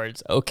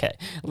headboards. Okay.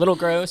 A little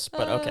gross,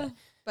 but okay.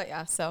 But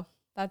yeah, so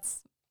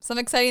that's some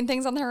exciting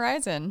things on the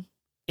horizon.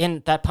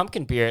 In that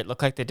pumpkin beer, it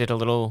looked like they did a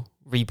little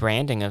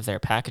rebranding of their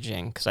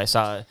packaging because I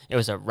saw it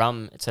was a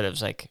rum instead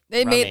of like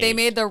they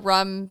made the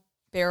rum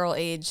barrel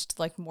aged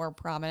like more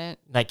prominent,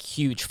 like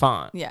huge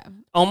font. Yeah,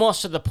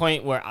 almost to the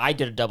point where I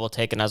did a double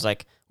take and I was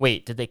like,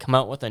 wait, did they come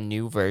out with a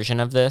new version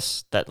of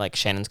this that like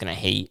Shannon's gonna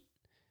hate?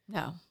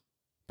 No,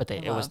 but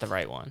it was the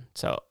right one,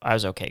 so I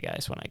was okay,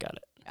 guys, when I got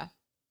it. Yeah,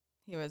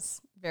 he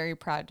was very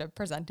proud to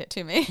present it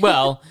to me.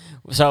 Well,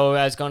 so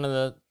I was going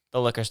to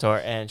the liquor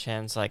store, and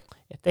Shannon's like,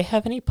 if they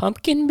have any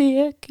pumpkin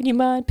beer, can you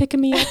mind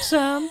picking me up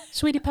some,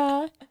 sweetie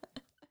pie?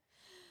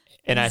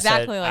 And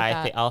exactly I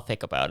like said, I'll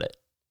think about it.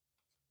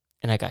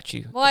 And I got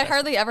you. Well, I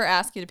hardly ever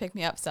ask you to pick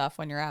me up stuff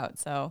when you're out,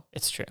 so.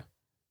 It's true.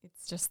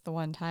 It's just the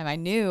one time. I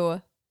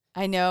know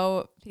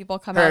people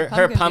come out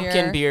her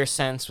pumpkin beer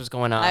sense was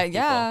going on.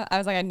 Yeah, I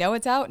was like, I know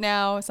it's out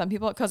now. Some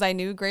people, because I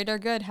knew Greater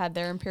Good had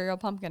their Imperial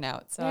Pumpkin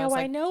out. So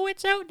I know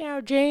it's out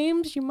now,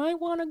 James. You might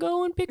want to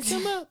go and pick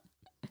some up.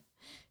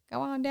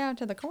 Go on down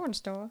to the corn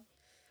store.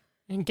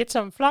 And get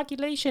some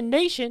Flocculation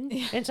Nation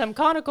and some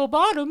Conical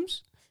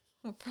Bottoms.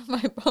 For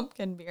my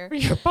pumpkin beer. For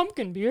your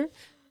pumpkin beer.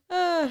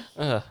 I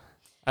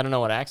don't know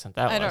what accent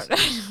that was. I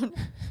don't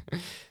know.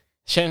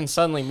 Shannon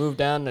suddenly moved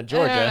down to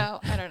Georgia.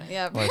 I don't know.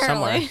 Yeah, or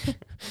apparently. Somewhere.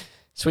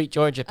 Sweet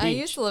Georgia peach. I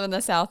used to live in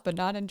the South, but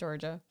not in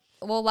Georgia.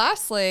 Well,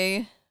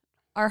 lastly,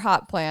 our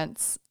hot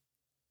plants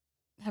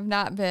have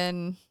not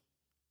been...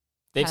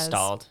 They've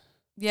stalled.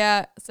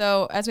 Yeah.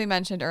 So as we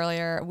mentioned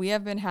earlier, we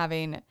have been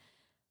having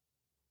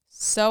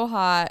so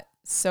hot,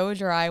 so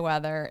dry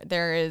weather.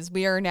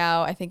 We are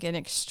now, I think, in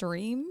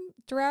extreme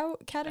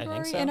drought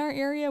category in our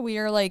area. We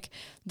are like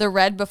the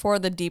red before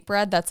the deep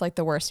red. That's like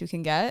the worst you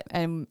can get.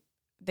 And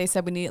they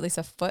said we need at least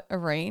a foot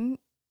of rain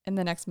in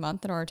the next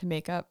month in order to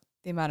make up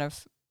the amount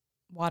of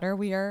water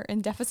we are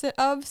in deficit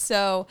of.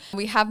 So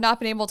we have not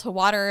been able to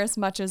water as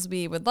much as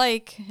we would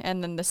like.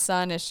 And then the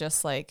sun is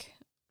just like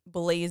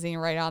blazing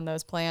right on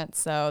those plants.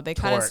 So they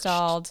kind of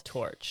stalled.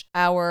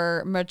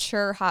 Our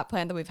mature hot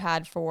plant that we've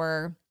had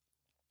for,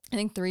 I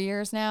think, 3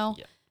 years now.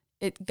 Yeah.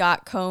 It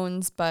got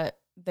cones, but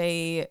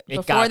it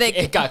got cones.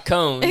 It got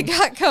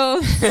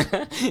cones.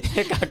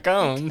 It got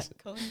cones.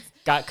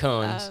 Got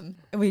cones.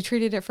 We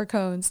treated it for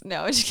cones.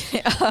 No, just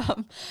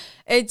kidding.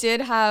 It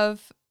did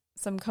have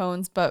some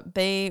cones, but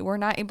they were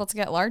not able to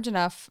get large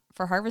enough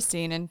for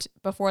harvesting. And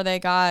before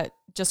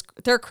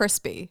they're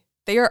crispy.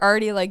 They are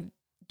already like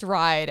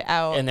dried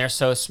out. And they're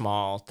so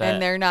small.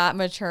 And they're not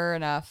mature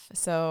enough.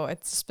 So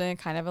it's just been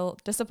kind of a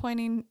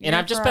disappointing year. And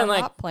I've just been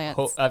like,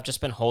 plants. I've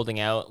just been holding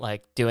out,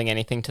 like doing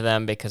anything to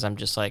them because I'm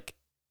just like,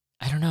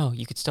 I don't know.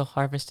 You could still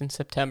harvest in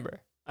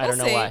September. I don't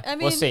know why. I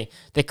mean, we'll see.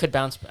 They could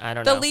bounce. I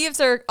don't know. The leaves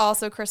are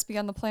also crispy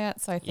on the plant,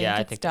 so I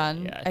think it's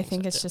done. I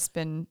think it's so just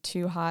been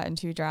too hot and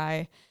too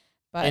dry.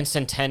 But and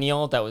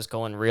Centennial, that was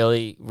going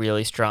really,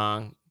 really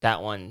strong.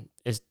 That one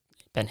has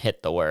been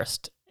hit the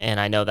worst. And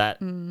I know that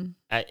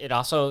it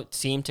also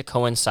seemed to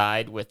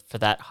coincide for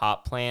that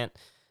hot plant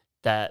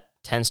that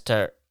tends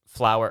to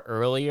flower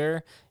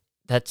earlier.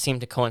 that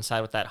seemed to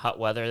coincide with that hot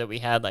weather that we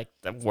had, like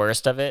the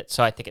worst of it.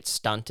 So I think it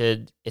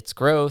stunted its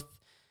growth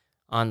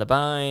on the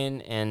vine,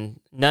 and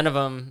none of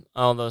them,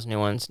 all those new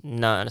ones,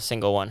 not a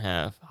single one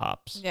have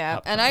hops. Yeah,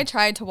 hop and I cones.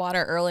 tried to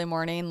water early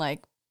morning,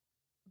 like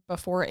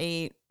before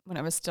 8 when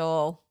it was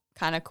still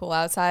kind of cool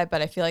outside,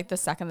 but I feel like the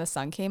second the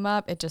sun came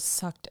up, it just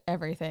sucked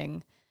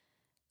everything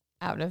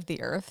out of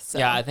the earth. So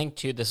Yeah, I think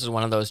too, this is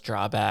one of those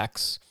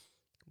drawbacks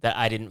that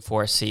I didn't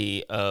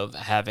foresee of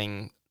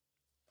having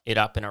it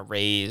up in a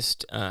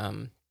raised,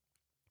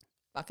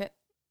 bucket.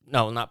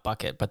 no, not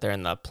bucket, but they're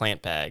in the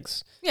plant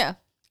bags. Yeah.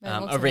 It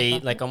looks A like a raised,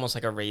 bucket. like almost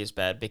like a raised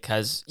bed,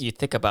 because you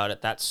think about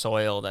it, that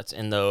soil that's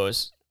in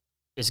those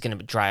is going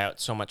to dry out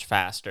so much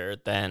faster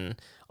than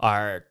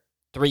our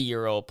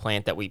 3-year-old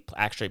plant that we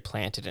actually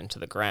planted into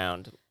the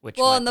ground. Which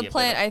Well, might and the be a bit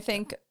plant, of- I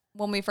think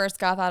when we first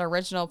got that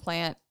original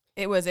plant,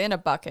 it was in a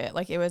bucket.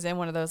 Like it was in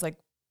one of those like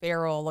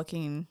barrel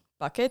looking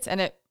buckets, and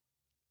it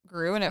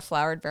grew and it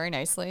flowered very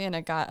nicely, and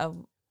it got a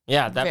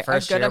yeah, that a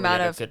first good year amount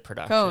we had of a good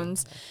production.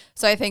 cones.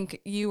 So I think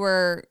you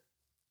were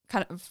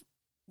kind of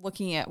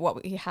looking at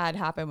what we had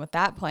happen with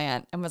that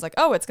plant and was like,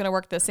 oh, it's going to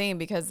work the same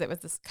because it was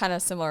this kind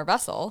of similar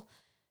vessel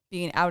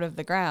being out of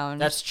the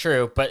ground. That's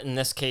true, but in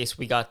this case,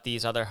 we got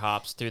these other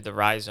hops through the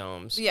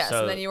rhizomes. Yes,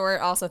 so and then you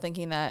were also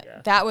thinking that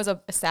Yeah. that was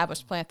a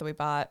established plant that we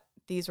bought.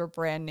 These were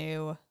brand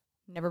new,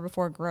 never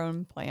before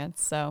grown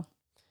plants. So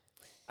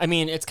I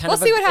mean, it's kind We'll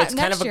of see what it's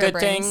kind next of a year good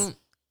brings. thing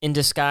in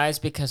disguise,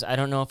 because I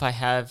don't know if I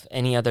have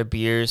any other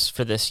beers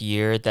for this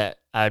year that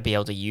I'd be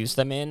able to use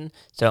them in.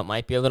 So it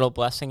might be a little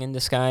blessing in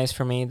disguise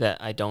for me that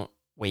I don't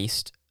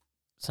waste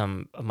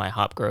some of my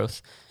hop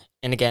growth.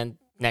 And again,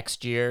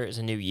 next year is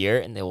a new year,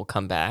 and they will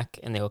come back,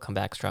 and they will come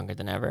back stronger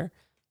than ever.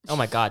 Oh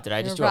my God! Did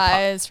I just do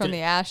rise from did-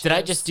 the ashes. Did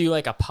I just do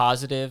like a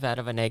positive out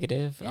of a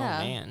negative? Yeah.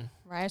 Oh man,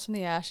 rise from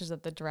the ashes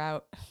of the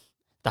drought?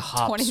 the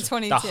hops.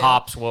 2022. The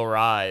hops will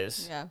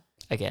rise Yeah,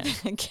 again.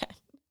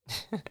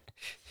 again.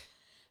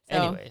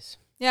 Anyways,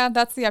 Yeah,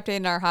 that's the update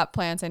in our hop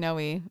plants. I know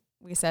we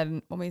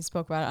said when we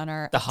spoke about it on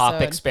our the hop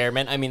episode.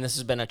 experiment. I mean, this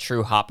has been a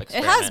true hop has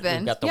experiment. been,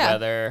 We've got the yeah.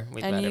 weather.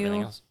 We've And got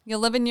everything else. you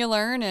live and you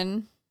learn,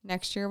 and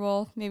next year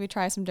we'll maybe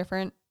try some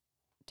different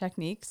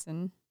techniques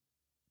and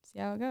see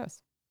how it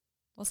goes.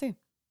 We'll see.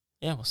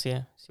 Yeah, we'll see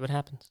what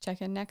happens.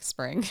 Check in next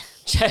spring.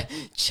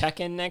 Check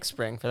in next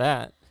spring for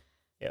that.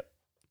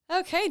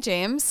 Okay,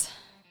 James.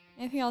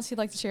 Anything else you'd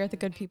like to share with the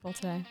good people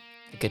today?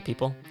 The good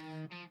people.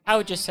 I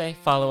would just say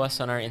follow us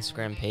on our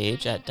Instagram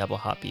page at Double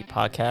Hop Beat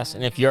Podcast.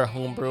 And if you're a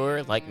home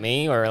brewer like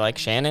me or like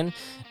Shannon,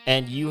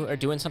 and you are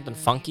doing something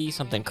funky,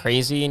 something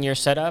crazy in your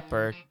setup,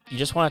 or you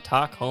just want to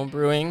talk home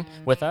brewing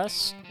with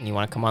us, and you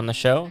want to come on the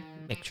show,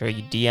 make sure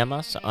you DM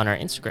us on our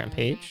Instagram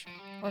page.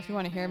 Or if you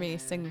want to hear me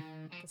sing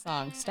the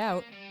song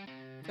Stout,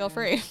 feel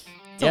free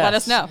to let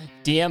us know.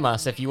 DM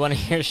us if you want to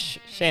hear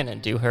Shannon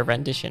do her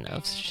rendition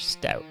of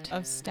Stout.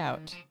 Of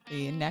Stout,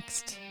 the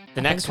next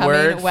Up-and-coming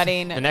word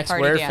wedding The next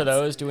party word dance. for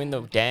those doing the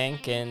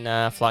dank and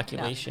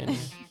flocculation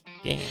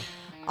game.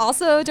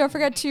 Also, don't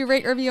forget to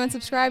rate, review, and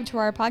subscribe to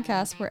our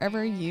podcast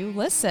wherever you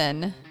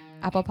listen.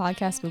 Apple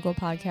Podcasts, Google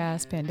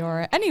Podcasts,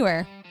 Pandora,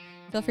 anywhere.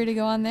 Feel free to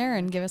go on there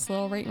and give us a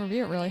little rate and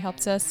review. It really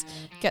helps us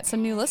get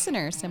some new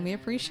listeners, and we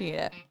appreciate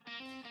it.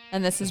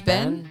 And this has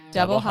been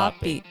Double Hop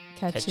Beat.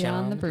 Catch you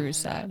on the brew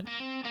side.